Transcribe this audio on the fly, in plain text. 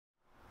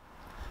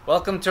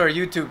Welcome to our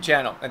YouTube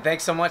channel, and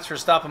thanks so much for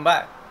stopping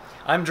by.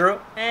 I'm Drew.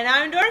 And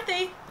I'm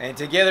Dorothy. And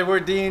together we're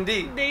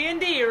D&D.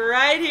 D&D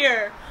right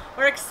here.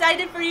 We're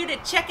excited for you to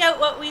check out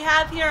what we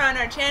have here on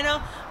our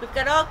channel. We've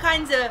got all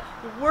kinds of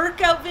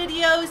workout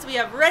videos. We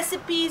have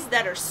recipes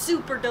that are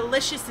super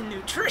delicious and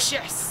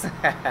nutritious.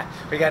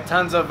 We got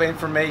tons of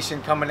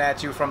information coming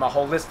at you from a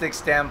holistic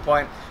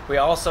standpoint. We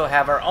also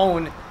have our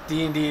own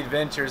D&D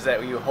adventures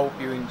that we hope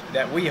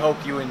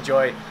you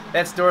enjoy.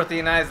 That's Dorothy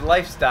and I's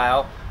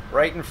lifestyle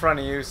right in front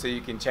of you, so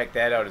you can check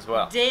that out as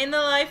well. Day in the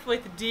life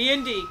with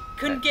D&D.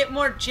 Couldn't get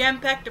more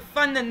jam-packed of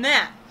fun than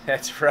that.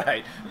 That's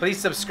right. Please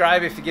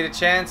subscribe if you get a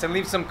chance, and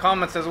leave some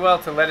comments as well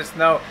to let us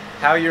know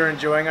how you're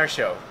enjoying our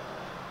show.